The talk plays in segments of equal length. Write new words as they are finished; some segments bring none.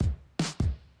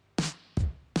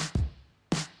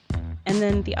And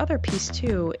then the other piece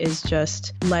too is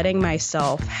just letting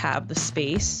myself have the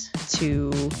space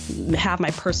to have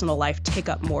my personal life take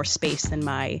up more space than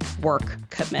my work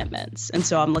commitments. And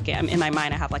so I'm in my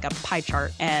mind, I have like a pie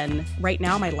chart. And right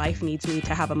now my life needs me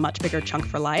to have a much bigger chunk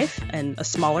for life and a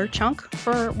smaller chunk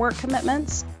for work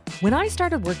commitments. When I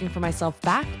started working for myself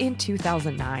back in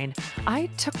 2009, I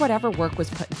took whatever work was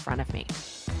put in front of me.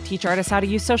 Teach artists how to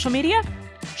use social media?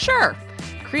 Sure.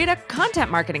 Create a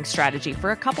content marketing strategy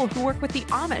for a couple who work with the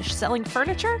Amish selling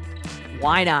furniture?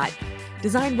 Why not?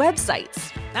 Design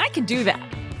websites? I can do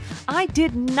that. I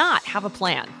did not have a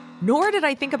plan, nor did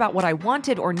I think about what I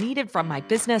wanted or needed from my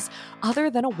business other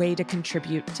than a way to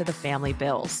contribute to the family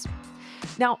bills.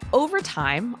 Now, over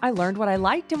time, I learned what I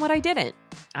liked and what I didn't.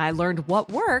 I learned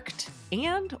what worked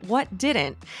and what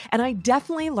didn't. And I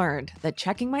definitely learned that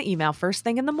checking my email first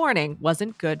thing in the morning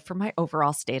wasn't good for my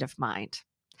overall state of mind.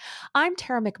 I'm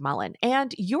Tara McMullen,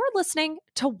 and you're listening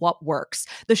to What Works,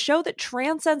 the show that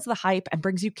transcends the hype and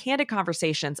brings you candid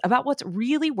conversations about what's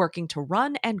really working to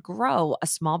run and grow a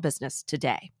small business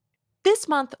today. This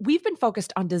month, we've been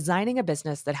focused on designing a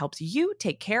business that helps you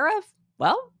take care of,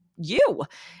 well, you.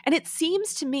 And it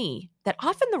seems to me that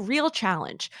often the real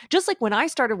challenge, just like when I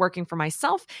started working for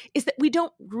myself, is that we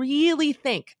don't really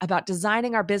think about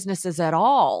designing our businesses at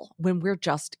all when we're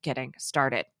just getting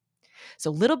started.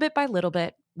 So little bit by little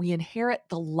bit, we inherit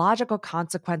the logical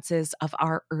consequences of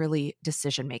our early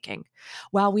decision-making.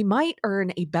 While we might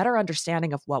earn a better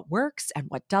understanding of what works and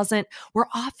what doesn't, we're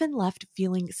often left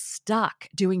feeling stuck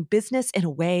doing business in a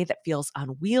way that feels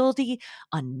unwieldy,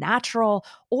 unnatural,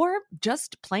 or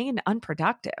just plain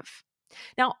unproductive.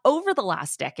 Now, over the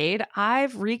last decade,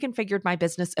 I've reconfigured my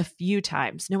business a few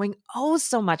times, knowing oh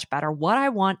so much better what I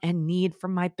want and need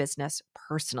from my business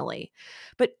personally.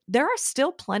 But there are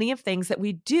still plenty of things that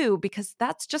we do because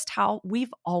that's just how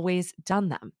we've always done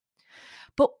them.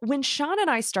 But when Sean and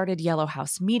I started Yellow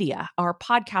House Media, our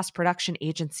podcast production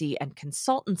agency and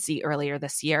consultancy earlier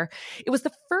this year, it was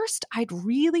the first I'd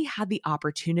really had the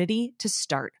opportunity to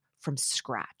start from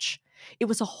scratch. It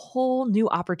was a whole new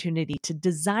opportunity to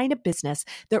design a business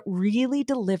that really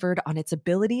delivered on its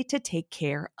ability to take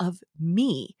care of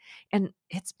me. And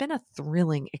it's been a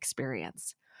thrilling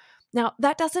experience. Now,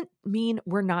 that doesn't mean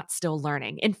we're not still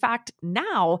learning. In fact,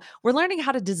 now we're learning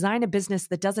how to design a business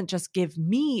that doesn't just give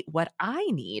me what I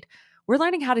need. We're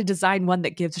learning how to design one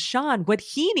that gives Sean what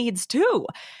he needs too.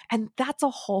 And that's a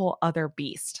whole other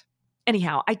beast.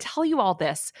 Anyhow, I tell you all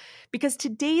this because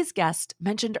today's guest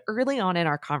mentioned early on in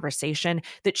our conversation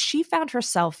that she found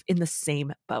herself in the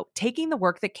same boat, taking the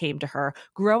work that came to her,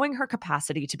 growing her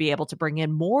capacity to be able to bring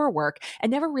in more work,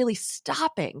 and never really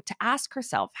stopping to ask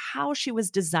herself how she was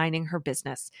designing her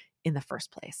business in the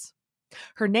first place.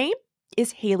 Her name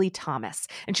is Haley Thomas,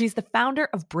 and she's the founder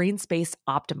of Brainspace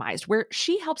Optimized, where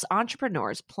she helps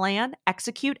entrepreneurs plan,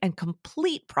 execute, and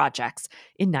complete projects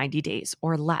in 90 days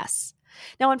or less.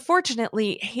 Now,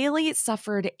 unfortunately, Haley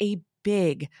suffered a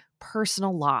big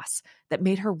personal loss that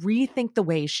made her rethink the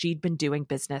way she'd been doing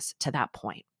business to that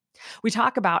point. We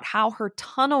talk about how her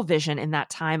tunnel vision in that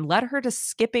time led her to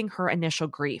skipping her initial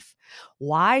grief,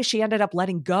 why she ended up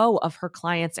letting go of her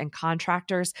clients and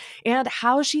contractors, and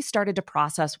how she started to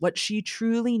process what she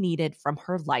truly needed from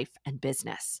her life and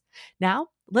business. Now,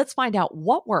 let's find out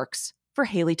what works for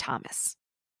Haley Thomas.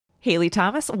 Haley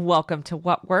Thomas, welcome to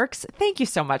What Works. Thank you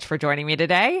so much for joining me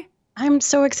today. I'm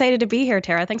so excited to be here,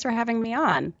 Tara. Thanks for having me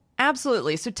on.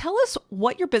 Absolutely. So tell us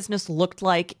what your business looked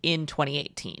like in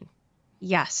 2018.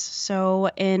 Yes. So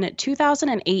in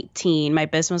 2018, my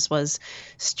business was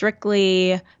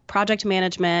strictly project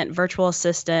management, virtual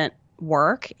assistant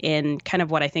work in kind of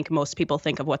what I think most people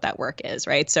think of what that work is,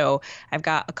 right? So I've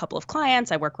got a couple of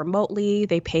clients. I work remotely.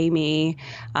 They pay me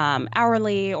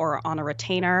hourly or on a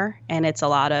retainer. And it's a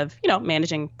lot of,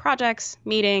 managing projects,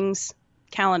 meetings,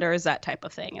 calendars, that type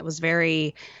of thing. It was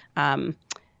very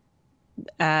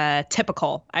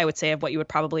typical, I would say, of what you would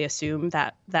probably assume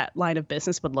that line of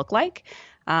business would look like.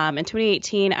 In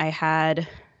 2018, I had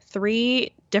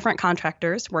 3 different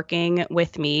contractors working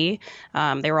with me.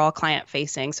 They were all client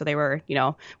facing. So they were,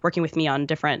 working with me on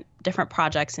different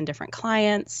projects and different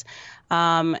clients.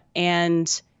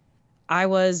 And I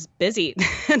was busy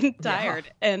and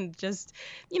tired and just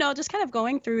kind of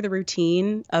going through the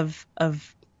routine of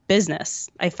business.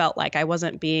 I felt like I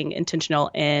wasn't being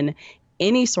intentional in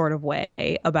any sort of way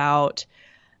about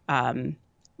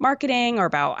marketing or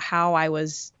about how I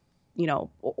was,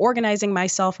 organizing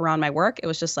myself around my work. It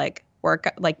was just like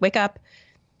wake up,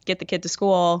 get the kid to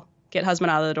school, get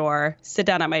husband out of the door, sit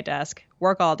down at my desk,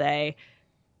 work all day,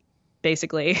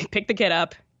 basically pick the kid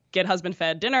up, get husband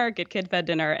fed dinner, get kid fed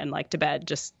dinner, and to bed,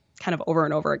 just kind of over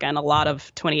and over again. A lot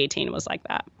of 2018 was like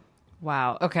that.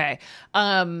 Wow. Okay.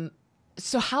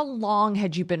 So how long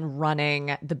had you been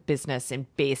running the business in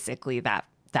basically that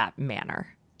manner?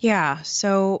 Yeah.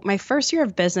 So my first year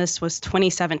of business was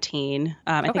 2017.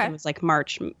 I think it was like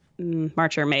March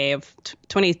or May of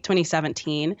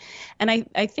 2017. And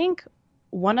I think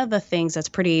one of the things that's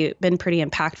been pretty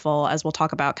impactful, as we'll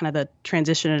talk about kind of the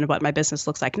transition into what my business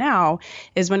looks like now,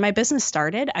 is when my business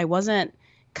started, I wasn't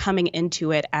coming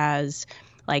into it as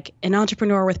like an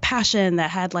entrepreneur with passion that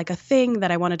had like a thing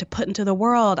that I wanted to put into the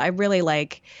world. I really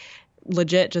like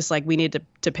legit just like, we need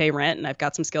to pay rent, and I've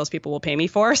got some skills people will pay me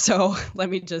for. So let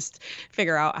me just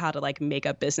figure out how to like make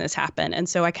a business happen. And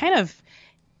so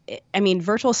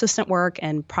virtual assistant work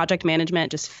and project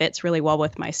management just fits really well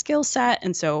with my skill set.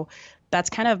 And so that's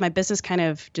kind of, my business kind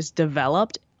of just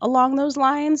developed along those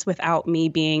lines without me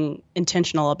being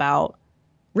intentional about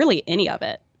really any of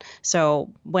it. So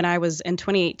when I was in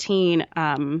 2018,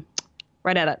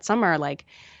 right at that summer, like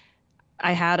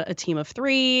I had a team of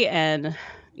 3, and,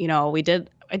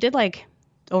 I did like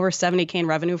over 70K in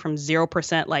revenue from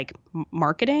 0% like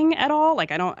marketing at all.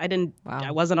 Like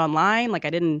I wasn't online. Like I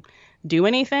didn't do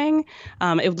anything.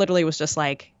 It literally was just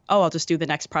like, oh, I'll just do the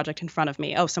next project in front of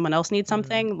me. Oh, someone else needs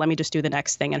something. Let me just do the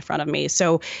next thing in front of me.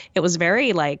 So it was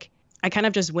very like, I kind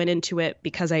of just went into it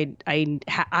because I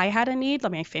had a need,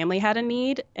 like my family had a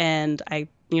need, and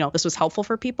this was helpful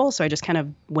for people. So I just kind of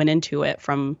went into it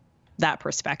from that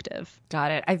perspective.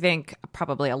 Got it. I think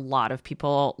probably a lot of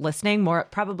people listening,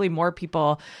 probably more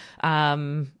people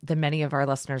than many of our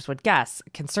listeners would guess,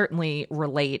 can certainly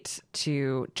relate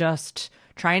to just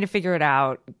trying to figure it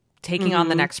out, taking on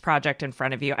the next project in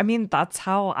front of you. I mean, that's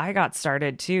how I got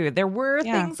started too. There were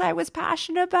things I was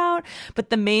passionate about, but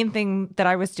the main thing that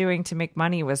I was doing to make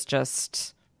money was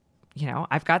just,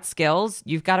 I've got skills,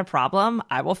 you've got a problem,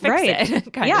 I will fix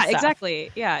it. Yeah,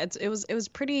 exactly. Yeah, it was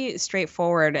pretty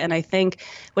straightforward. And I think,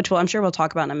 which I'm sure we'll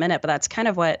talk about in a minute, but that's kind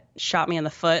of what shot me in the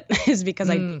foot, is because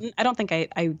I don't think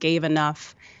I gave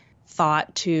enough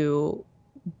thought to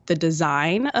the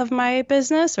design of my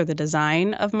business or the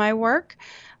design of my work.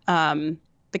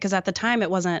 Because at the time it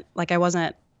wasn't like I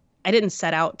didn't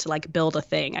set out to like build a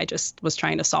thing. I just was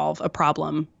trying to solve a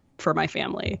problem for my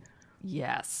family.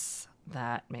 Yes,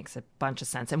 that makes a bunch of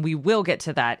sense. And we will get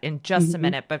to that in just a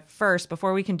minute. But first,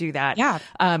 before we can do that,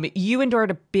 you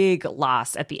endured a big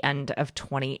loss at the end of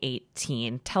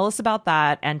 2018. Tell us about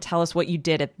that, and tell us what you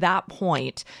did at that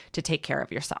point to take care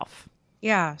of yourself.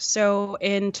 Yeah. So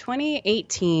in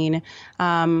 2018,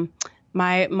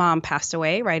 my mom passed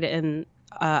away right in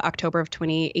October of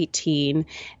 2018.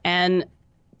 And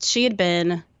she had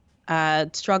been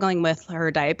struggling with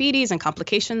her diabetes and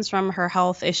complications from her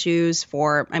health issues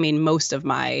for, most of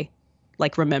my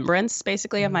remembrance,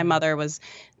 basically, of my mother was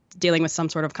dealing with some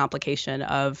sort of complication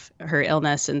of her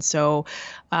illness. And so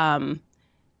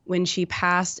when she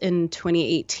passed in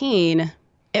 2018,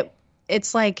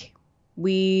 it's like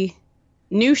we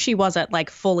knew she wasn't like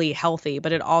fully healthy,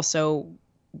 but it also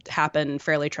happened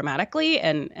fairly traumatically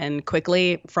and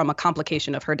quickly from a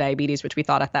complication of her diabetes, which we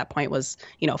thought at that point was,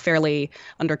 fairly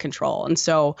under control. And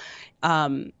so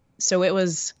it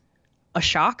was a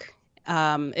shock.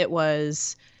 It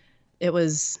was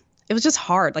just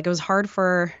hard. Like, it was hard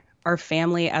for our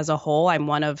family as a whole. I'm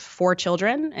one of 4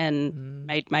 children and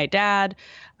my dad,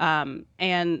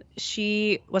 and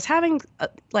she was having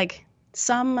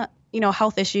some,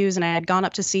 health issues, and I had gone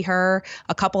up to see her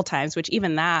a couple times, which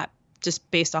even that,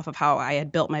 just based off of how I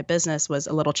had built my business, was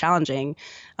a little challenging,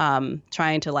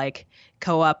 trying to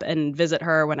go up and visit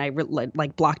her when I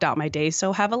blocked out my days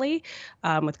so heavily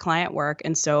with client work.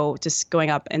 And so just going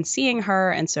up and seeing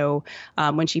her. And so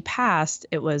when she passed,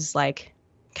 it was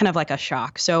kind of like a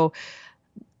shock. So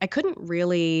I couldn't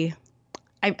really,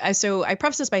 so I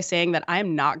preface this by saying that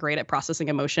I'm not great at processing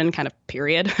emotion, kind of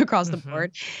period, across the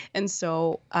board. And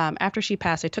so after she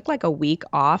passed, I took a week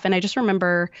off, and I just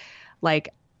remember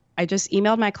I just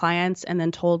emailed my clients and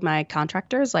then told my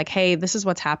contractors hey, this is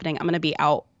what's happening. I'm going to be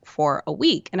out for a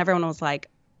week. And everyone was like,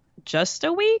 just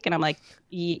a week? And I'm like,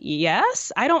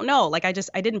 yes, I don't know. I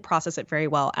didn't process it very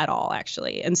well at all,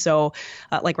 actually. And so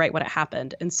right when it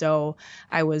happened. And so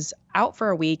I was out for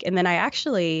a week. And then I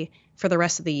actually, for the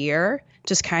rest of the year,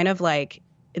 just kind of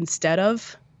instead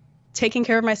of taking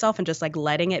care of myself and just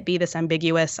letting it be this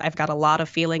ambiguous, I've got a lot of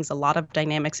feelings, a lot of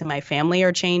dynamics in my family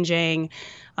are changing.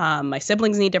 My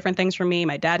siblings need different things from me.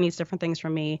 My dad needs different things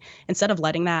from me. Instead of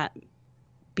letting that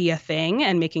be a thing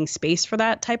and making space for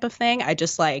that type of thing, I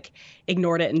just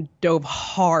ignored it and dove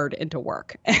hard into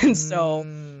work. And so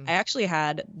I actually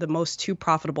had the most 2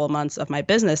 profitable months of my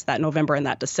business that November and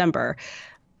that December,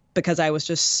 because I was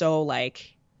just so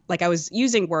like I was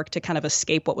using work to kind of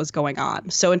escape what was going on.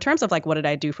 So in terms of like, what did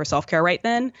I do for self-care right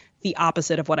then? The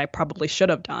opposite of what I probably should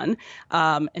have done,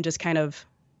 and just kind of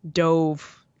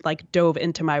dove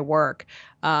into my work.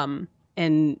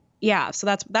 And yeah, so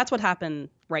that's what happened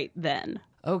right then.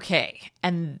 Okay.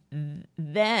 And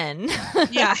then,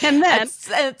 yeah, and then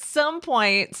at some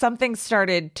point, something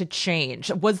started to change.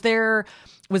 Was there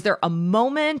a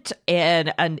moment,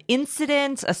 an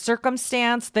incident, a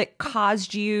circumstance that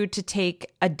caused you to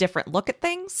take a different look at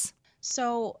things?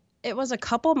 So it was a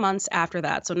couple months after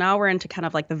that. So now we're into kind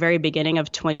of like the very beginning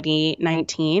of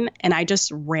 2019, and I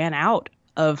just ran out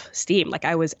of steam. Like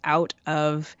I was out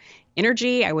of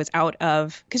energy. I was out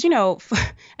of, because,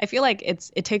 I feel like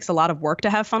it takes a lot of work to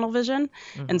have funnel vision.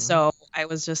 Mm-hmm. And so I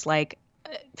was just like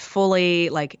fully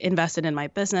like invested in my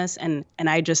business, and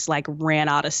I just like ran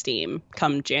out of steam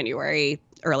come January,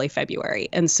 early February.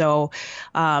 And so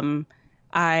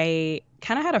I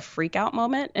kind of had a freak out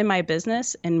moment in my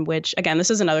business in which, again,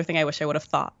 this is another thing I wish I would have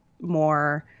thought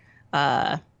more,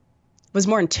 was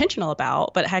more intentional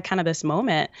about, but had kind of this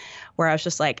moment where I was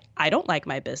just like, I don't like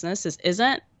my business. This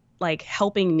isn't like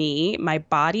helping me. My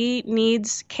body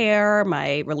needs care.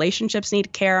 My relationships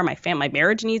need care. My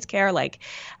marriage needs care. Like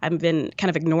I've been kind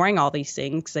of ignoring all these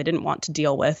things because I didn't want to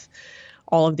deal with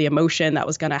all of the emotion that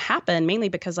was going to happen, mainly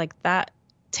because like that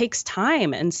takes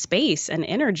time and space and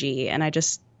energy. And I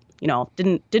just,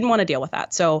 didn't want to deal with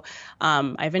that. So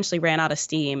I eventually ran out of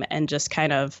steam and just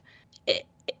kind of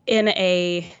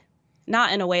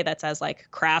not in a way that's as like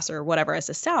crass or whatever as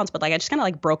it sounds, but like I just kind of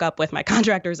like broke up with my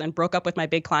contractors and broke up with my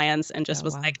big clients and just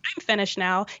was like, I'm finished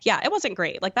now. Yeah, it wasn't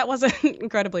great. Like that wasn't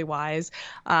incredibly wise.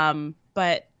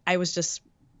 But I was just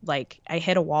like, I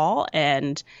hit a wall,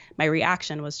 and my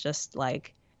reaction was just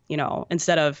like,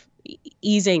 instead of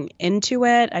easing into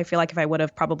it, I feel like if I would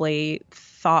have probably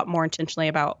thought more intentionally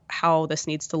about how this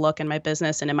needs to look in my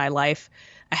business and in my life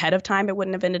ahead of time, it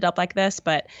wouldn't have ended up like this.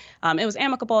 But it was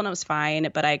amicable and it was fine.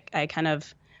 But I kind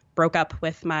of broke up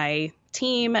with my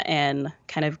team and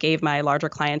kind of gave my larger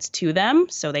clients to them,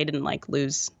 so they didn't like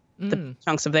lose the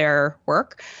chunks of their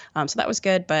work. So that was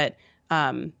good. But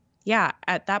yeah,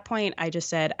 at that point, I just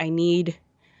said, I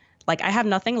have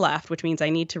nothing left, which means I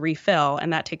need to refill.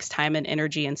 And that takes time and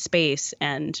energy and space,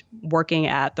 and working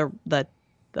at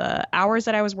the hours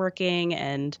that I was working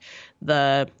and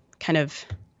the kind of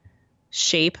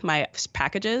shape my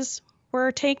packages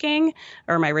were taking,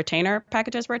 or my retainer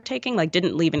packages were taking, like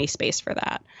didn't leave any space for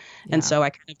that. Yeah. And so I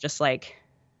kind of just like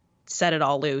set it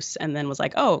all loose, and then was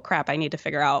like, oh crap, I need to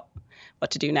figure out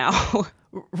what to do now.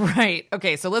 Right.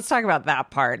 Okay. So let's talk about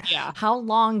that part. Yeah. How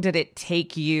long did it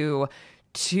take you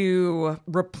to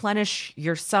replenish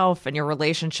yourself and your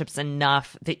relationships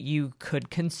enough that you could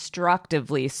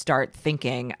constructively start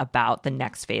thinking about the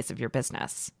next phase of your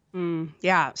business?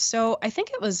 Yeah. So I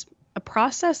think it was a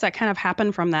process that kind of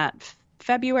happened from that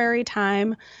February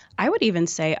time. I would even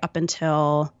say up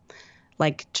until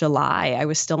like July, I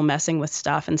was still messing with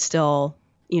stuff and still,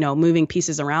 moving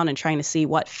pieces around and trying to see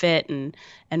what fit and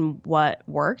what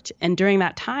worked. And during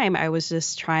that time, I was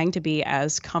just trying to be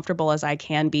as comfortable as I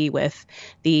can be with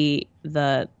the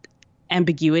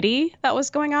ambiguity that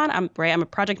was going on. I'm a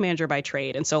project manager by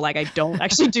trade. And so like, I don't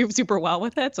actually do super well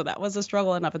with it. So that was a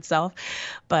struggle in of itself.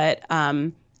 But,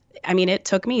 it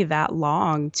took me that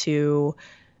long to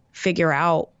figure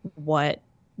out what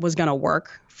was going to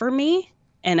work for me.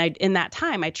 And in that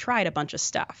time, I tried a bunch of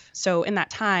stuff. So in that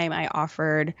time, I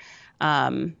offered,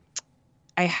 what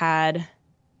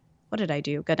did I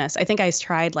do? Goodness. I think I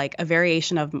tried like a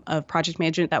variation of project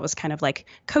management that was kind of like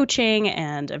coaching,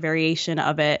 and a variation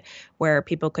of it where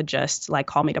people could just like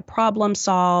call me to problem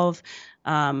solve.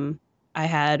 I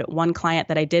had one client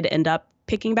that I did end up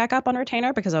picking back up on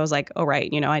retainer because I was like, oh,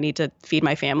 right, I need to feed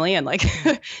my family and like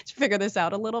figure this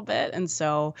out a little bit. And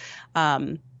so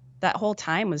that whole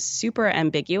time was super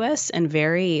ambiguous and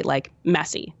very like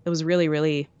messy. It was really,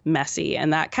 really messy.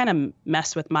 And that kind of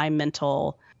messed with my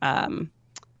mental, I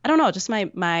don't know, just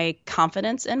my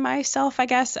confidence in myself, I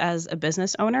guess, as a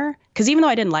business owner. Because even though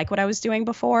I didn't like what I was doing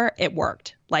before, it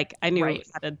worked. Like I knew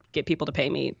how to get people to pay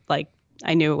me. Like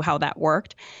I knew how that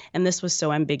worked. And this was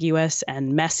so ambiguous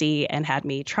and messy and had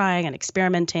me trying and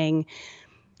experimenting.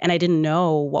 And I didn't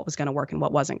know what was going to work and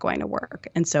what wasn't going to work.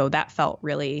 And so that felt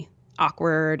really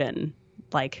awkward and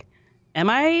like, am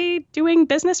I doing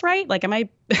business right? Like, am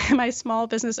I small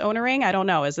business ownering? I don't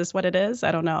know. Is this what it is?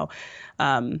 I don't know.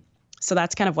 So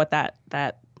that's kind of what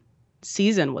that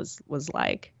season was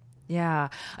like. Yeah.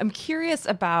 I'm curious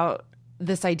about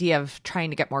this idea of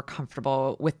trying to get more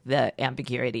comfortable with the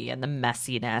ambiguity and the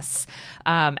messiness.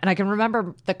 And I can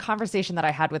remember the conversation that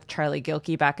I had with Charlie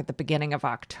Gilkey back at the beginning of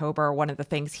October. One of the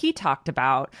things he talked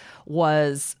about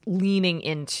was leaning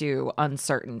into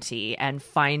uncertainty and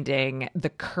finding the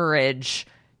courage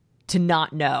to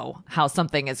not know how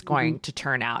something is going to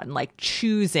turn out, and like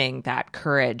choosing that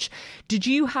courage. Did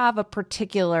you have a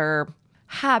particular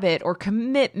habit or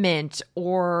commitment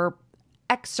or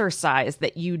exercise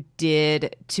that you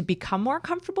did to become more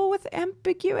comfortable with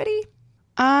ambiguity?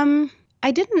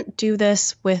 I didn't do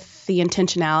this with the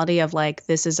intentionality of like,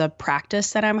 this is a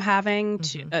practice that I'm having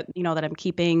to, that I'm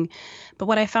keeping. But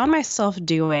what I found myself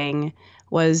doing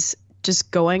was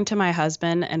just going to my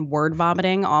husband and word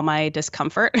vomiting all my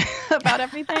discomfort about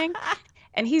everything.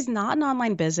 And he's not an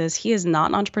online business. He is not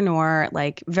an entrepreneur,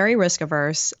 like very risk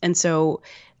averse. And so,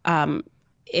 but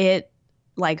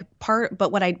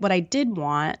what I did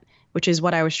want, which is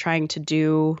what I was trying to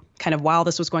do kind of while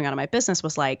this was going on in my business,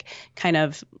 was like kind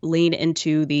of lean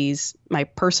into my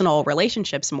personal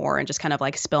relationships more and just kind of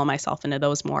like spill myself into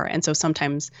those more. And so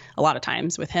a lot of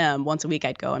times with him, once a week,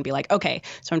 I'd go and be like, okay,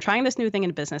 so I'm trying this new thing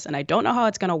in business and I don't know how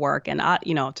it's going to work. And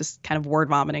just kind of word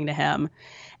vomiting to him.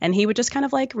 And he would just kind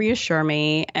of like reassure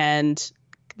me. And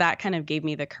that kind of gave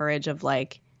me the courage of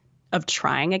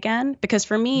trying again. Because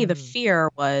for me, the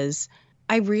fear was,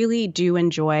 I really do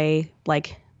enjoy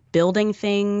like building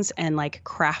things and like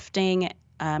crafting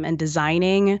and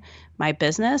designing my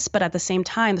business. But at the same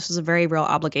time, this was a very real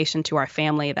obligation to our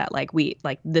family that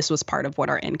this was part of what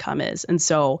our income is. And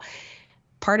so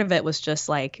part of it was just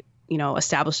like,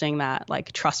 establishing that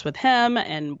like trust with him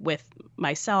and with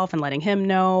myself and letting him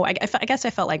know. I guess I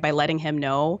felt like by letting him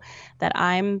know that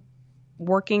I'm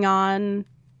working on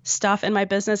stuff in my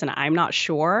business and I'm not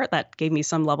sure, that gave me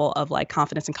some level of like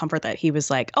confidence and comfort that he was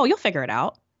like, oh, you'll figure it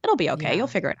out. It'll be okay. Yeah. You'll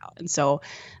figure it out. And so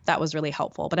that was really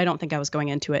helpful. But I don't think I was going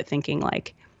into it thinking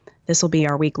like, this will be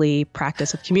our weekly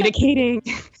practice of communicating.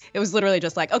 It was literally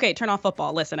just like, okay, turn off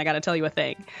football. Listen, I got to tell you a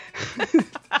thing.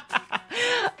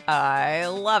 I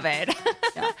love it.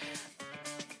 Yeah.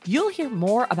 You'll hear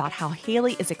more about how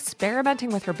Haley is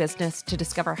experimenting with her business to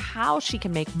discover how she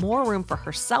can make more room for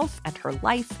herself and her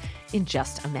life in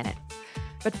just a minute.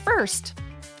 But first,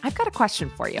 I've got a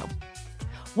question for you.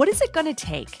 What is it going to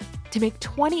take to make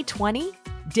 2020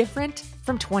 different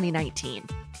from 2019?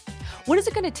 What is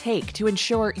it going to take to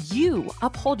ensure you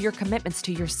uphold your commitments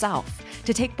to yourself,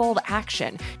 to take bold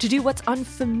action, to do what's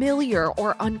unfamiliar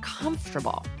or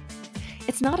uncomfortable?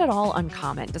 It's not at all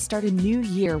uncommon to start a new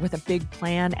year with a big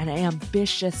plan and an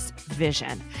ambitious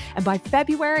vision. And by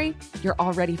February, you're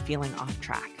already feeling off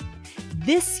track.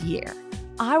 This year,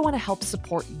 I want to help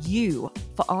support you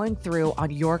following through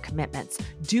on your commitments,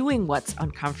 doing what's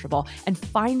uncomfortable, and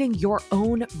finding your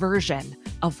own version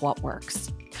of what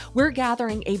works. We're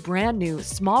gathering a brand new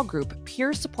small group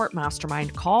peer support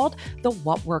mastermind called the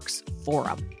What Works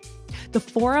Forum. The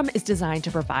forum is designed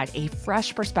to provide a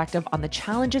fresh perspective on the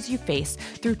challenges you face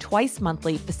through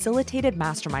twice-monthly facilitated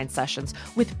mastermind sessions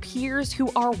with peers who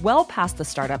are well past the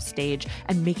startup stage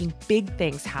and making big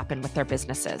things happen with their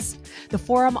businesses. The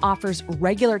forum offers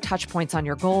regular touch points on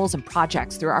your goals and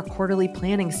projects through our quarterly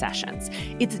planning sessions.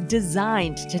 It's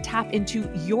designed to tap into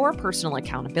your personal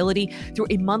accountability through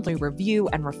a monthly review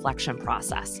and reflection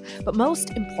process. But most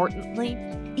importantly,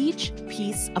 each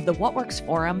piece of the What Works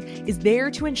Forum is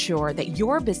there to ensure that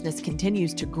your business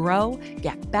continues to grow,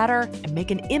 get better, and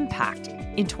make an impact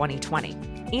in 2020.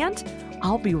 And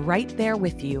I'll be right there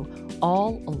with you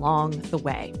all along the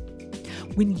way.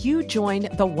 When you join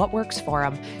the What Works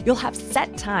Forum, you'll have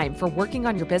set time for working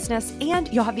on your business, and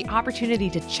you'll have the opportunity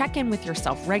to check in with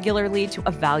yourself regularly to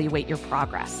evaluate your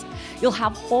progress. You'll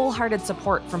have wholehearted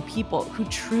support from people who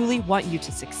truly want you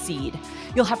to succeed.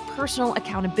 You'll have personal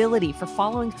accountability for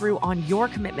following through on your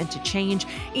commitment to change,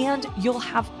 and you'll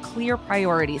have clear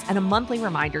priorities and a monthly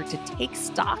reminder to take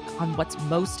stock on what's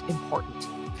most important.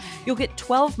 You'll get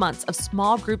 12 months of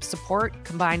small group support,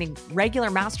 combining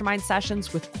regular mastermind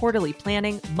sessions with quarterly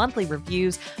planning, monthly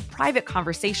reviews, private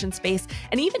conversation space,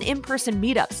 and even in-person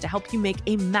meetups to help you make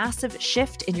a massive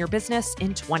shift in your business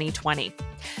in 2020.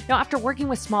 Now, after working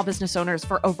with small business owners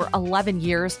for over 11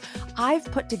 years, I've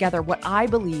put together what I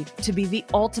believe to be the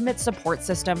ultimate support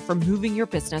system for moving your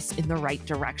business in the right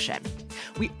direction.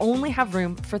 We only have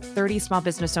room for 30 small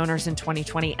business owners in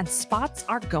 2020, and spots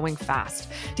are going fast.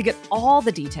 To get all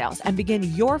the details and begin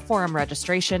your forum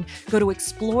registration, go to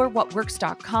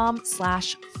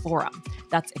explorewhatworks.com/forum.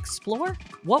 That's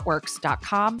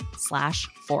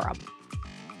explorewhatworks.com/forum.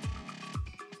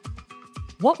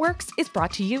 What Works is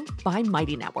brought to you by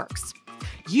Mighty Networks.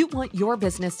 You want your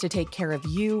business to take care of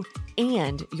you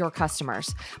and your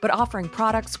customers. But offering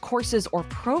products, courses, or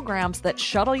programs that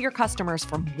shuttle your customers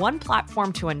from one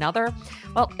platform to another,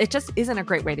 well, it just isn't a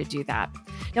great way to do that.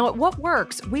 Now, at What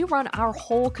Works, we run our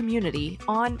whole community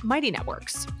on Mighty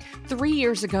Networks. 3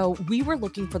 years ago, we were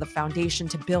looking for the foundation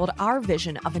to build our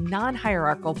vision of a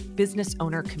non-hierarchical business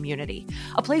owner community,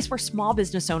 a place where small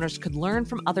business owners could learn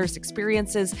from others'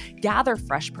 experiences, gather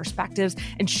fresh perspectives,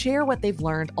 and share what they've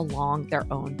learned along their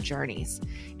own journeys.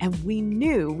 And we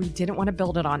knew we didn't want to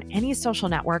build it on any social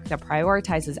network that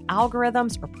prioritizes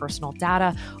algorithms or personal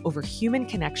data over human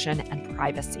connection and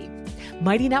privacy.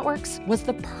 Mighty Networks was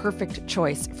the perfect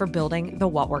choice for building the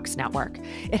What Works network.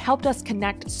 It helped us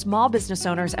connect small business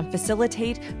owners and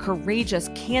facilitate courageous,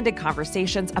 candid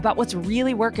conversations about what's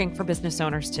really working for business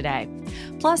owners today.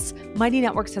 Plus, Mighty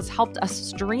Networks has helped us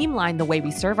streamline the way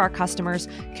we serve our customers,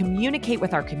 communicate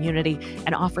with our community,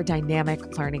 and offer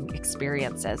dynamic learning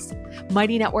experiences.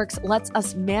 Mighty Networks lets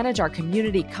us manage our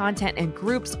community content and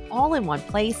groups all in one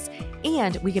place,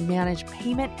 and we can manage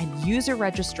payment and user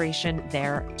registration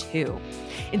there too.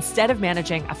 Instead of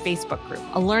managing a Facebook group,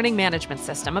 a learning management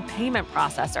system, a payment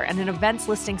processor, and an events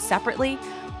listing separately,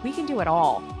 we can do it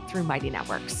all through Mighty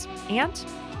Networks. And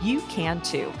you can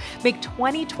too. Make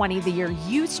 2020 the year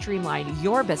you streamline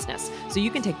your business so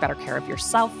you can take better care of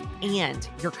yourself and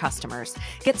your customers.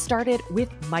 Get started with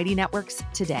Mighty Networks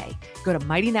today. Go to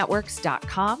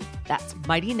mightynetworks.com. That's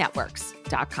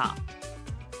mightynetworks.com.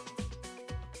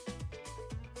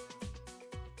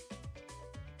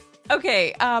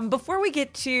 Okay, before we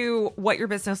get to what your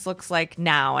business looks like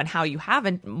now and how you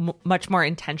haven't much more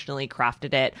intentionally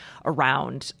crafted it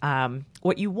around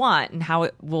what you want and how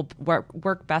it will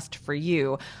work best for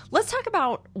you, let's talk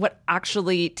about what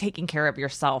actually taking care of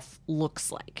yourself looks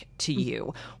like to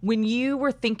you. When you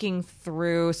were thinking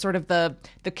through sort of the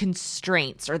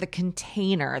constraints or the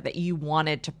container that you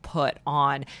wanted to put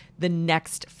on the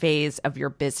next phase of your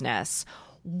business,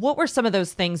 what were some of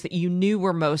those things that you knew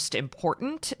were most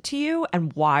important to you,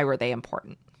 and why were they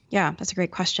important? Yeah, that's a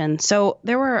great question. So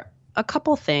there were a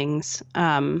couple things,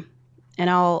 and there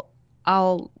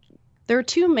are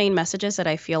two main messages that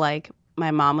I feel like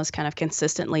my mom was kind of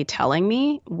consistently telling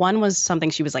me. One was something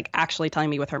she was like actually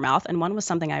telling me with her mouth, and one was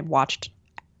something I've watched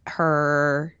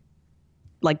her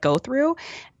like go through.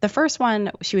 The first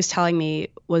one she was telling me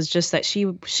was just that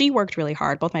she worked really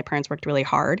hard. Both my parents worked really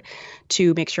hard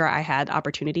to make sure I had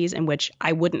opportunities in which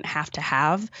I wouldn't have to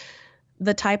have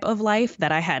the type of life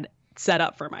that I had set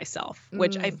up for myself,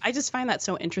 which I just find that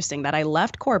so interesting that I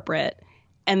left corporate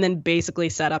and then basically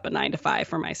set up a 9-to-5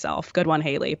 for myself. Good one,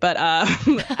 Haley. But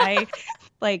I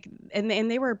like, and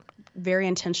they were very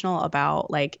intentional about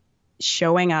like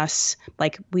showing us,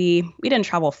 like we didn't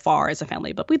travel far as a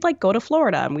family, but we'd like go to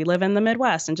Florida, and we live in the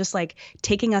Midwest, and just like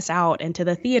taking us out into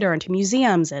the theater and to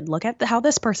museums and look at how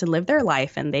this person lived their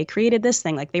life and they created this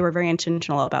thing. Like they were very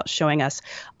intentional about showing us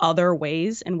other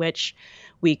ways in which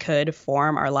we could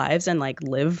form our lives and like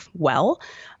live well,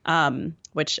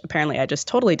 which apparently I just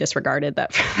totally disregarded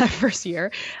that first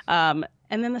year. And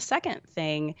then the second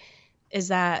thing is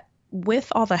that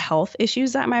with all the health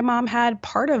issues that my mom had,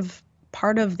 part of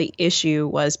the issue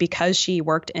was because she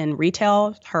worked in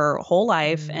retail her whole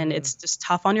life, and it's just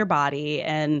tough on your body,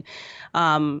 and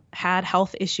had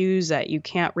health issues that you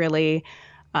can't really,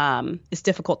 it's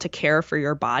difficult to care for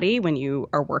your body when you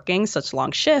are working such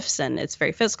long shifts, and it's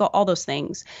very physical, all those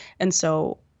things. And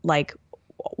so like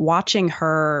watching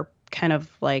her kind of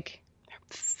like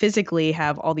physically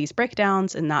have all these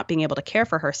breakdowns and not being able to care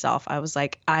for herself, I was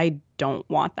like, I don't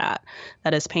want that.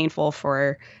 That is painful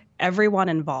for everyone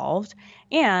involved.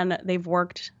 And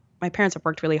my parents have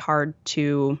worked really hard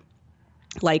to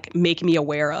like make me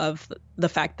aware of the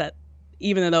fact that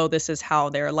even though this is how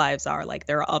their lives are, like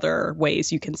there are other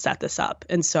ways you can set this up.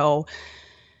 And so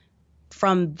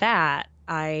from that,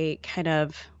 I kind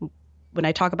of, when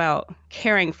I talk about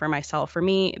caring for myself, for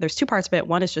me, there's two parts of it.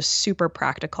 One is just super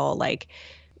practical, like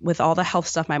with all the health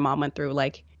stuff my mom went through,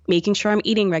 like making sure I'm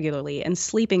eating regularly and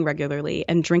sleeping regularly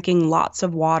and drinking lots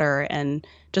of water and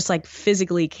just like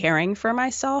physically caring for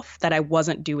myself that I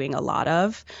wasn't doing a lot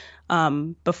of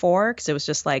before, because it was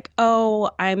just like, oh,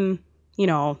 I'm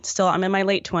in my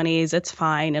late 20s. It's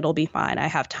fine. It'll be fine. I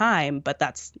have time, but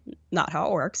that's not how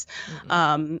it works.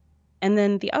 Mm-hmm. And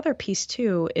then the other piece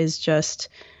too is just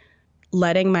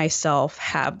letting myself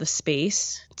have the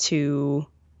space to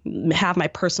have my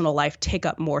personal life take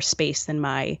up more space than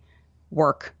my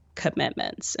work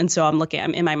commitments. And so I'm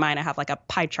in my mind, I have like a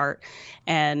pie chart,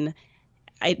 and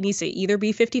it needs to either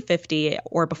be 50-50,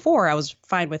 or before I was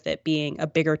fine with it being a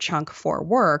bigger chunk for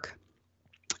work.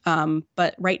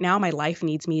 But right now, my life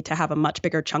needs me to have a much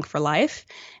bigger chunk for life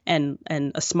and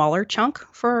a smaller chunk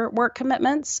for work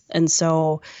commitments. And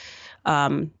so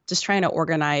just trying to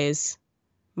organize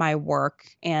my work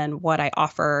and what I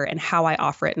offer and how I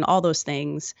offer it and all those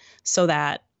things so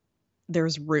that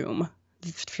there's room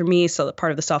for me. So that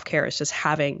part of the self-care is just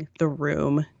having the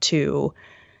room to,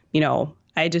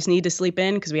 I just need to sleep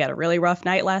in because we had a really rough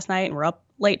night last night and we're up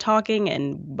late talking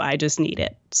and I just need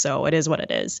it. So it is what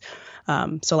it is.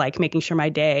 So like making sure my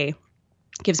day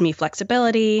gives me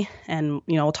flexibility and,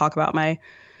 we'll talk about my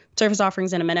service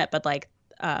offerings in a minute, but like,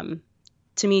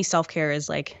 to me, self-care is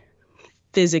like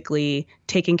physically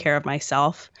taking care of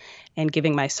myself and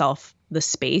giving myself the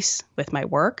space with my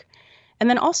work. And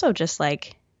then also just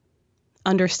like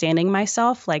understanding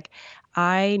myself. Like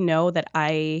I know that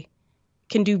I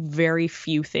can do very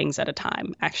few things at a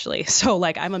time, actually. So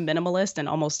like I'm a minimalist and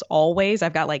almost always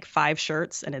I've got like 5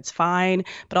 shirts and it's fine.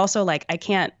 But also like I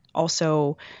can't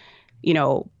also,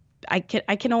 I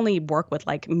can only work with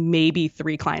like maybe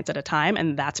 3 clients at a time,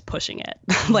 and that's pushing it.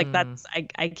 Like that's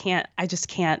I just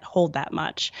can't hold that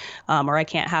much, or I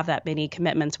can't have that many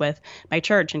commitments with my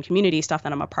church and community stuff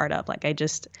that I'm a part of. Like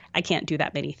I can't do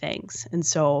that many things, and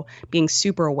so being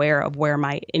super aware of where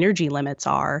my energy limits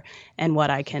are and what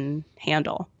I can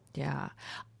handle. Yeah,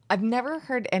 I've never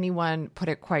heard anyone put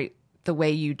it quite the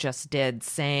way you just did,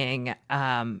 saying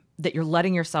that you're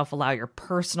letting yourself allow your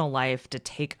personal life to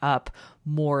take up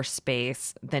more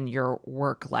space than your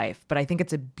work life. But I think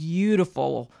it's a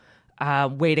beautiful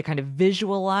way to kind of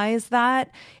visualize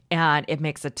that. And it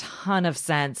makes a ton of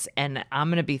sense. And I'm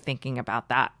going to be thinking about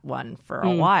that one for a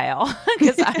while,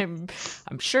 because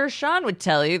I'm sure Sean would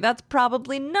tell you that's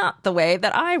probably not the way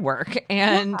that I work.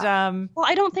 And well,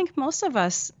 I don't think most of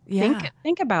us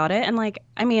think about it. And like,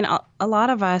 I mean, a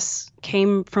lot of us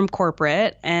came from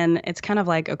corporate, and it's kind of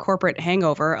like a corporate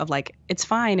hangover of like, it's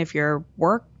fine if your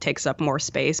work takes up more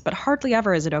space, but hardly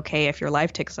ever is it okay if your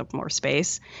life takes up more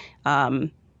space.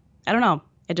 I don't know.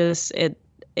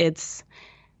 It's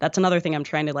that's another thing I'm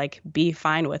trying to like be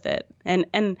fine with it.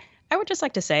 And I would just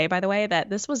like to say, by the way,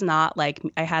 that this was not like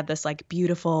I had this like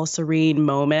beautiful, serene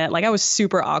moment. Like I was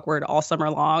super awkward all summer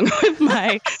long with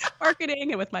my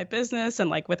marketing and with my business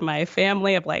and like with my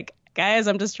family of like, guys,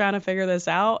 I'm just trying to figure this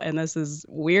out. And this is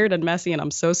weird and messy. And I'm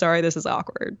so sorry this is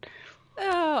awkward.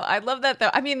 Oh, I love that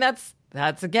though. I mean, that's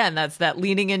that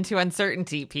leaning into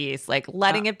uncertainty piece, like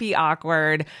letting it be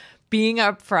awkward, being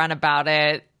upfront about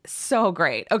it. So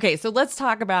great. Okay, so let's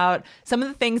talk about some of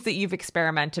the things that you've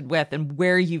experimented with and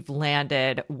where you've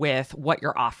landed with what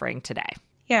you're offering today.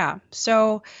 Yeah.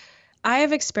 So I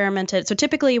have experimented. So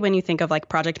typically when you think of like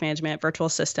project management, virtual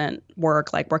assistant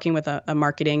work, like working with a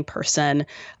marketing person,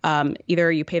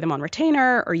 either you pay them on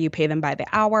retainer or you pay them by the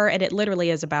hour. And it literally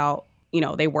is about,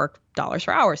 they work dollars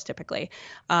for hours typically.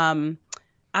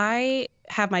 I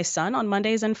have my son on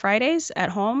Mondays and Fridays at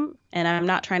home, and I'm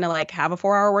not trying to like have a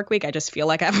 4-hour work week. I just feel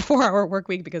like I have a 4-hour work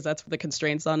week because that's the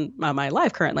constraints on my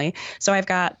life currently. So I've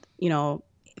got,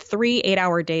 3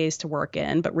 8-hour days to work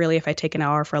in, but really if I take an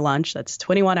hour for lunch, that's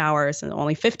 21 hours and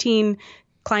only 15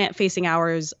 client facing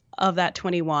hours of that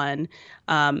 21.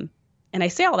 And I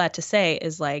say all that to say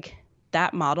is like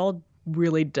that model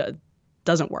really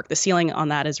doesn't work. The ceiling on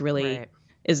that is really Right.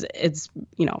 it's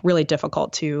really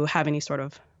difficult to have any sort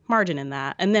of margin in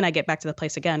that. And then I get back to the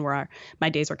place again where my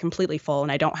days are completely full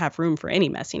and I don't have room for any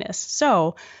messiness.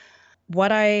 So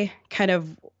the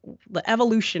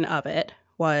evolution of it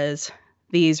was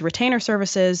these retainer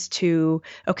services to,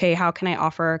 okay, how can I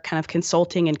offer kind of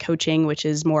consulting and coaching, which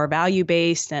is more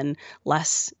value-based and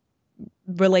less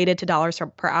related to dollars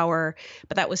per hour,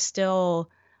 but that was still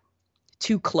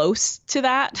too close to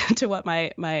that, to what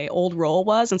my old role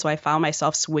was. And so I found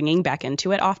myself swinging back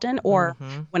into it often, or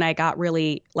when I got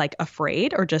really like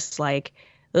afraid or just like,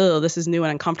 oh, this is new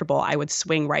and uncomfortable, I would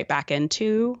swing right back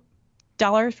into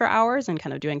dollars for hours and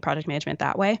kind of doing project management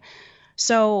that way.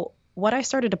 So what I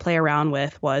started to play around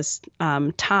with was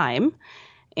time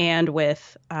and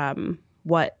with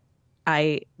what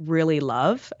I really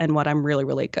love and what I'm really,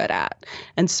 really good at.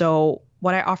 And so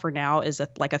what I offer now is a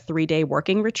 3-day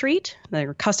working retreat.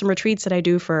 They're custom retreats that I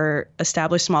do for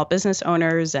established small business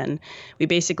owners. And we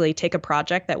basically take a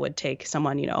project that would take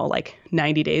someone, like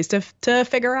 90 days to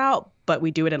figure out, but we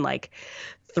do it in like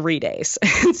 3 days.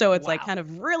 And so it's like kind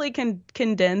of really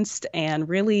condensed and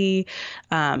really,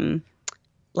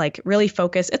 really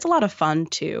focused. It's a lot of fun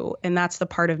too. And that's the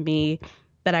part of me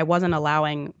that I wasn't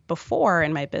allowing before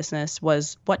in my business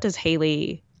was, what does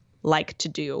Haley like to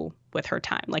do with her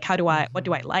time? Like, what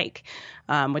do I like?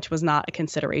 Which was not a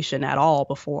consideration at all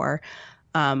before.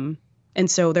 And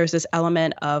so there's this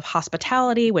element of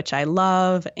hospitality, which I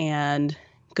love, and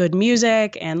good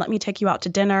music and let me take you out to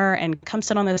dinner and come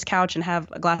sit on this couch and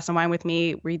have a glass of wine with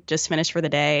me. We just finished for the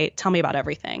day. Tell me about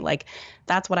everything. Like,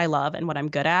 that's what I love and what I'm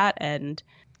good at. And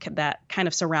that kind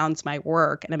of surrounds my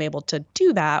work. And I'm able to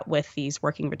do that with these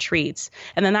working retreats.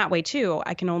 And then that way too,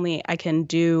 I can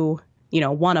do,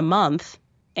 one a month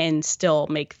and still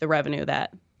make the revenue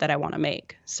that I want to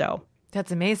make. So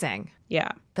that's amazing.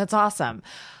 Yeah. That's awesome.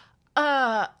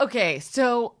 Okay.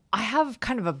 So I have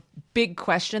kind of a big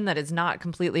question that is not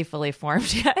completely fully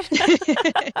formed yet.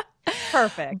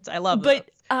 Perfect. I love it.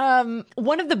 But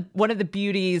one of the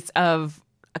beauties of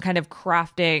kind of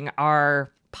crafting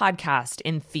our podcast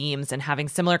in themes and having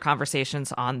similar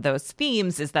conversations on those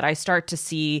themes is that I start to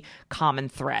see common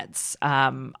threads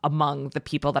among the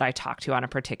people that I talk to on a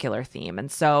particular theme. And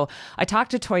so I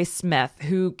talked to Toy Smith,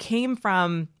 who came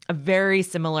from a very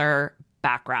similar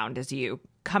background as you,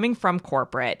 coming from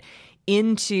corporate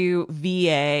into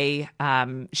VA.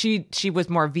 She was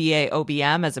more VA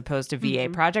OBM as opposed to VA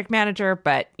project manager,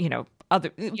 but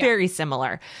very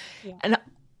similar. Yeah. And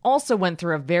also went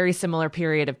through a very similar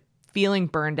period of feeling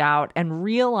burned out and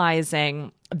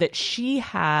realizing that she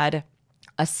had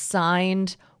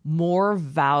assigned more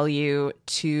value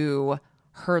to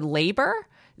her labor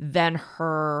than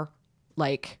her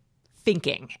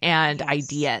thinking and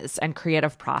ideas and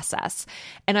creative process.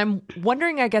 And I'm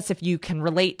wondering, I guess, if you can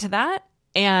relate to that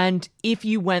and if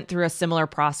you went through a similar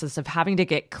process of having to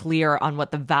get clear on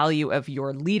what the value of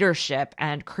your leadership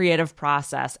and creative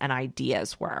process and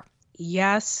ideas were.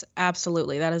 Yes,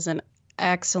 absolutely. That is an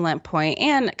excellent point,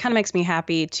 and kind of makes me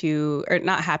happy or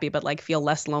not happy, but feel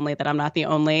less lonely that I'm not the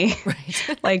only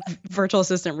virtual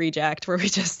assistant reject where we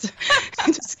just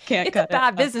can't it's cut a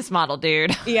bad business model,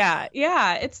 dude. Yeah.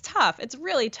 It's tough. It's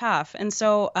really tough. And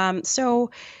so,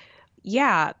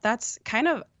 that's kind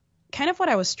of what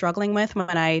I was struggling with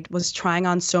when I was trying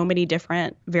on so many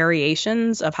different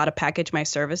variations of how to package my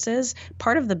services.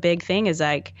 Part of the big thing is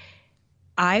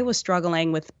I was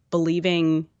struggling with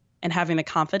believing and having the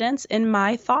confidence in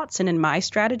my thoughts and in my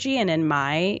strategy and in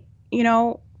my,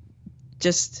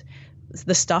 just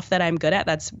the stuff that I'm good at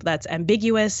that's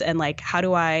ambiguous. And how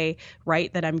do I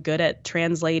write that I'm good at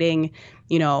translating,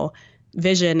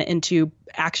 vision into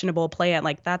actionable plan?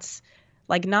 That's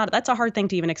a hard thing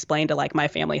to even explain to my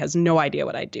family has no idea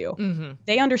what I do. Mm-hmm.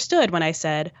 They understood when I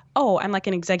said, oh, I'm like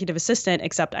an executive assistant,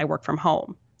 except I work from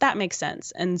home. That makes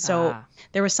sense. And so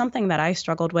there was something that I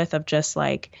struggled with of just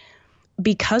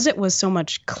because it was so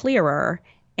much clearer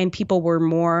and people were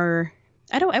more,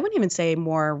 I wouldn't even say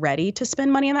more ready to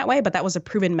spend money in that way, but that was a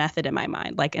proven method in my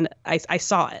mind. And I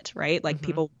saw it, right?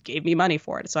 People gave me money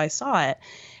for it. So I saw it,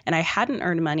 and I hadn't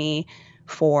earned money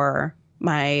for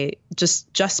my,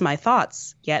 just my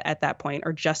thoughts yet at that point,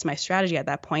 or just my strategy at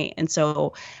that point. And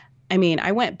so,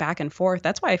 I went back and forth.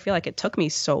 That's why I feel like it took me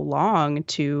so long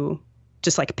to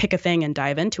just pick a thing and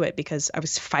dive into it, because I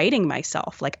was fighting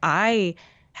myself. I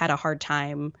had a hard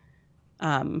time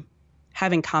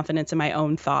having confidence in my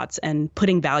own thoughts and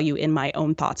putting value in my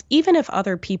own thoughts, even if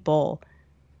other people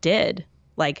did.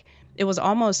 It was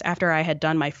almost after I had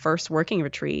done my first working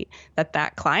retreat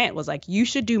that client was like, you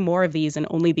should do more of these and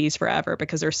only these forever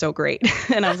because they're so great.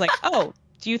 And I was like, oh,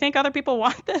 do you think other people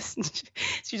want this?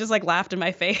 She just laughed in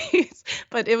my face.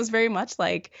 But it was very much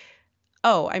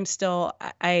oh,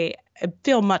 I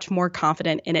feel much more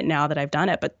confident in it now that I've done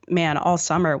it. But man, all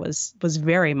summer was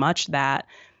very much that,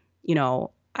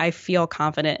 I feel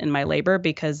confident in my labor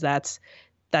because that's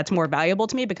more valuable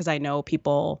to me, because I know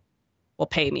people will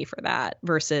pay me for that,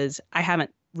 versus I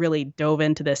haven't really dove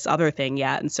into this other thing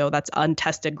yet. And so that's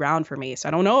untested ground for me. So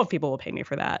I don't know if people will pay me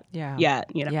for that yet.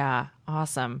 Yeah.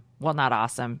 Awesome. Well, not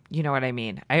awesome. You know what I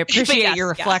mean? I appreciate your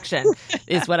reflection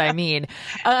is what I mean.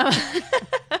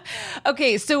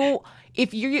 Okay. So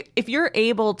if you're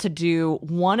able to do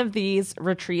one of these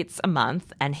retreats a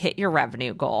month and hit your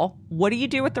revenue goal, what do you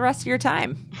do with the rest of your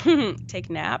time?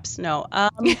 Take naps? No.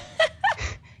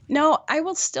 No, I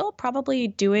will still probably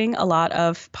doing a lot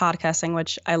of podcasting,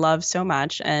 which I love so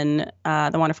much. And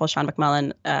the wonderful Sean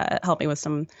McMullen helped me with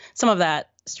some of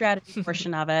that strategy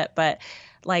portion of it. But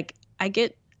I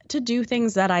get to do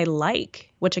things that I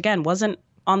like, which again wasn't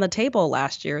on the table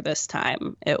last year this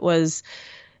time. It was,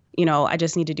 I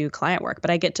just need to do client work,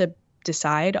 but I get to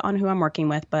decide on who I'm working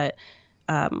with, but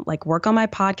work on my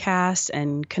podcast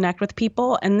and connect with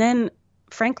people. And then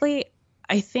frankly,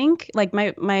 I think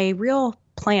my real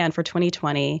plan for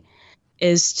 2020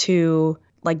 is to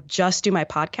just do my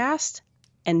podcast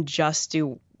and just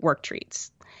do work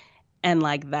treats. And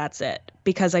that's it,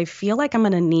 because I feel like I'm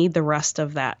going to need the rest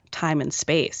of that time and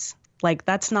space.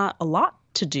 That's not a lot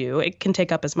to do. It can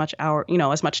take up as much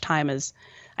time as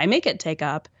I make it take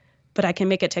up, but I can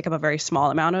make it take up a very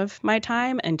small amount of my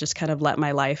time and just kind of let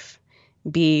my life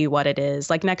be what it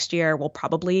is. Like next year, we'll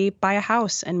probably buy a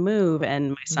house and move,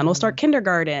 and my son will start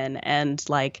kindergarten, and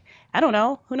like, I don't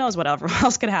know, who knows what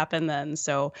else could happen then.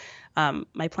 So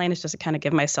my plan is just to kind of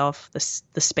give myself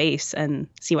the space and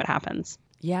see what happens.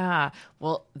 Yeah.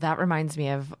 Well, that reminds me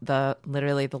of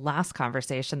literally the last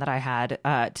conversation that I had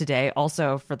today,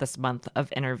 also for this month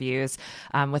of interviews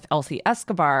with Elsie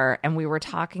Escobar. And we were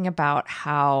talking about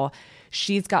how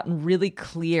she's gotten really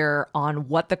clear on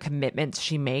what the commitments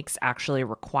she makes actually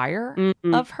require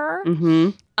of her.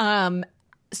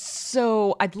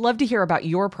 So I'd love to hear about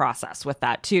your process with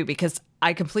that too, because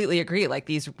I completely agree. Like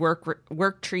these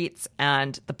work treats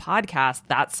and the podcast,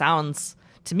 that sounds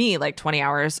to me like 20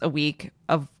 hours a week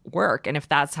of work. And if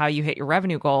that's how you hit your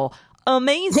revenue goal,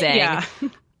 amazing. Yeah.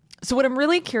 So what I'm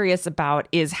really curious about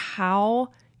is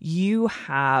how you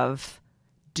have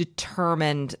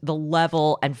determined the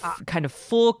level and kind of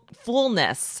full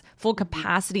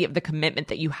capacity of the commitment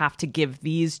that you have to give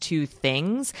these two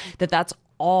things, that's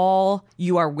all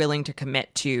you are willing to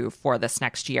commit to for this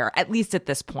next year, at least at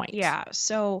this point. Yeah.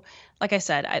 So like I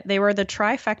said, they were the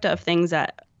trifecta of things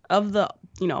that, of the,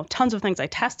 tons of things I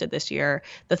tested this year,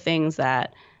 the things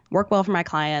that work well for my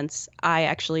clients, I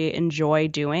actually enjoy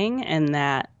doing, and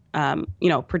that,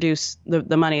 produce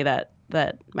the money that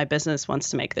my business wants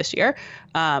to make this year,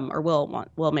 or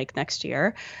will make next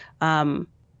year.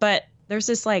 But there's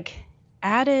this like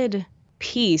added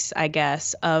piece, I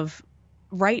guess, of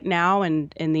right now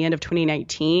and in the end of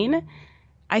 2019,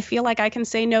 I feel like I can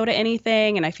say no to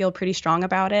anything, and I feel pretty strong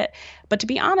about it. But to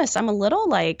be honest, I'm a little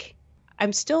like,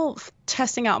 I'm still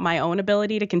testing out my own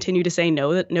ability to continue to say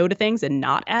no to things and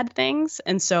not add things.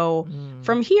 And so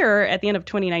from here at the end of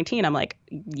 2019, I'm like,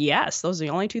 yes, those are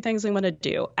the only two things I'm going to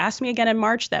do. Ask me again in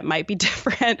March. That might be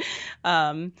different.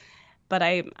 But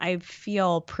I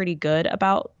feel pretty good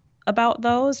about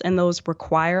those, and those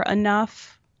require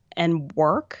enough and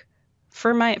work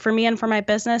for me and for my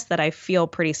business that I feel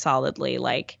pretty solidly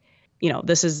like,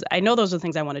 I know those are the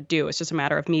things I want to do. It's just a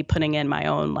matter of me putting in my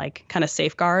own like kind of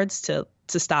safeguards to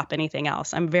stop anything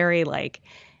else. I'm very like,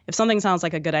 if something sounds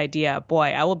like a good idea, boy,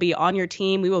 I will be on your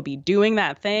team. We will be doing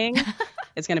that thing.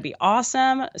 It's going to be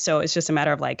awesome. So it's just a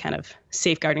matter of like kind of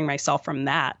safeguarding myself from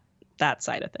that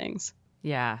side of things.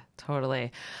 Yeah,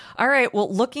 totally. All right.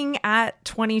 Well, looking at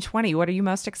 2020, what are you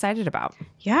most excited about?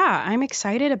 Yeah, I'm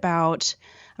excited about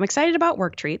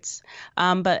work treats.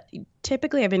 But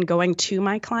typically I've been going to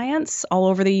my clients all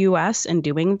over the US and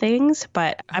doing things,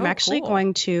 but I'm actually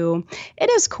going to, it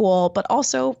is cool, but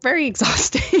also very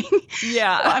exhausting.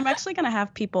 Yeah. So I'm actually going to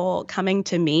have people coming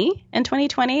to me in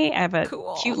 2020. I have a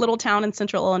cute little town in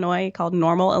central Illinois called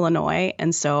Normal, Illinois.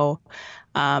 And so,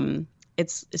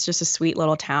 it's just a sweet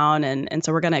little town. And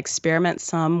so we're going to experiment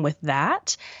some with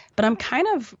that, but I'm kind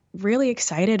of really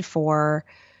excited for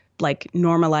like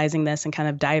normalizing this and kind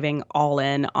of diving all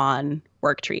in on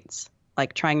work treats,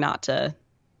 like trying not to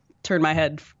turn my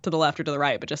head to the left or to the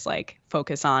right, but just like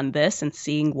focus on this and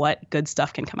seeing what good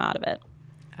stuff can come out of it.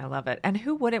 I love it. And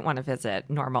who wouldn't want to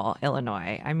visit Normal,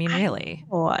 Illinois? I mean, really?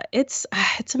 It's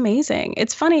amazing.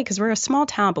 It's funny because we're a small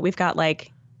town, but we've got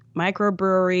like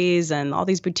microbreweries and all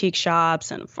these boutique shops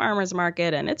and farmers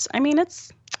market. And it's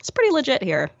pretty legit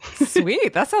here.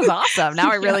 Sweet. That sounds awesome.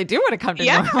 Now I really do want to come to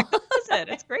Normal.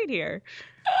 It's great here.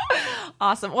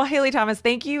 Awesome. Well, Haley Thomas,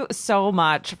 thank you so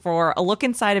much for a look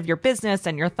inside of your business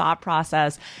and your thought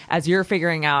process as you're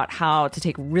figuring out how to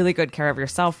take really good care of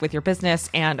yourself with your business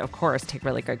and, of course, take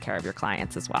really good care of your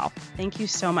clients as well. Thank you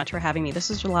so much for having me. This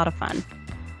was a lot of fun.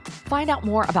 Find out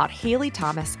more about Haley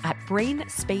Thomas at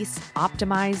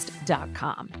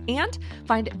brainspaceoptimized.com and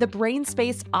find the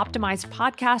Brainspace Optimized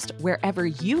podcast wherever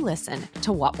you listen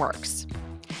to What Works.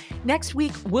 Next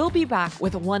week, we'll be back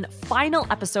with one final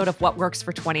episode of What Works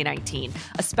for 2019,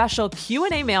 a special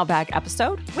Q&A mailbag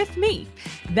episode with me.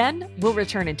 Then we'll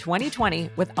return in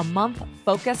 2020 with a month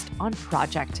focused on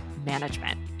project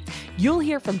management. You'll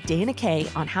hear from Dana Kay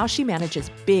on how she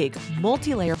manages big,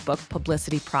 multi-layer book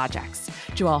publicity projects.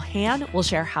 Joelle Han will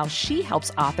share how she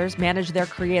helps authors manage their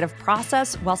creative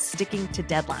process while sticking to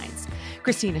deadlines.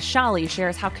 Christina Shally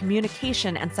shares how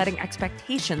communication and setting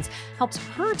expectations helps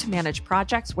her to manage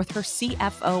projects with her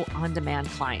CFO on-demand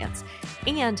clients.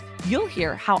 And you'll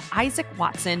hear how Isaac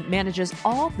Watson manages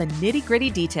all the nitty-gritty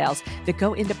details that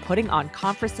go into putting on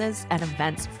conferences and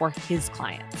events for his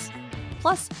clients.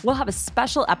 Plus, we'll have a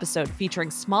special episode featuring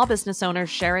small business owners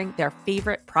sharing their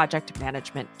favorite project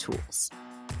management tools.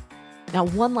 Now,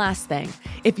 one last thing.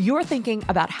 If you're thinking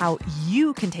about how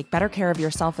you can take better care of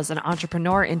yourself as an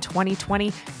entrepreneur in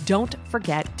 2020, don't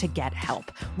forget to get help.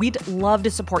 We'd love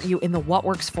to support you in the What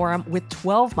Works Forum with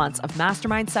 12 months of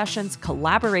mastermind sessions,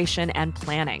 collaboration, and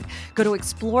planning. Go to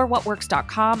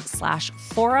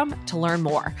explorewhatworks.com/forum to learn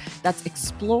more. That's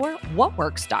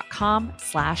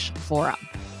explorewhatworks.com/forum.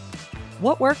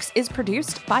 What Works is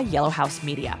produced by Yellow House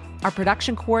Media. Our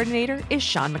production coordinator is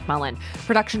Sean McMullen.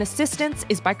 Production assistance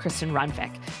is by Kristen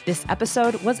Runvik. This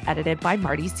episode was edited by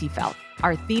Marty Seafeld.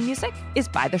 Our theme music is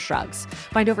by The Shrugs.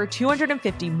 Find over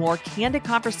 250 more candid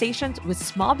conversations with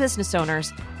small business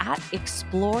owners at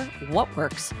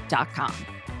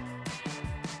explorewhatworks.com.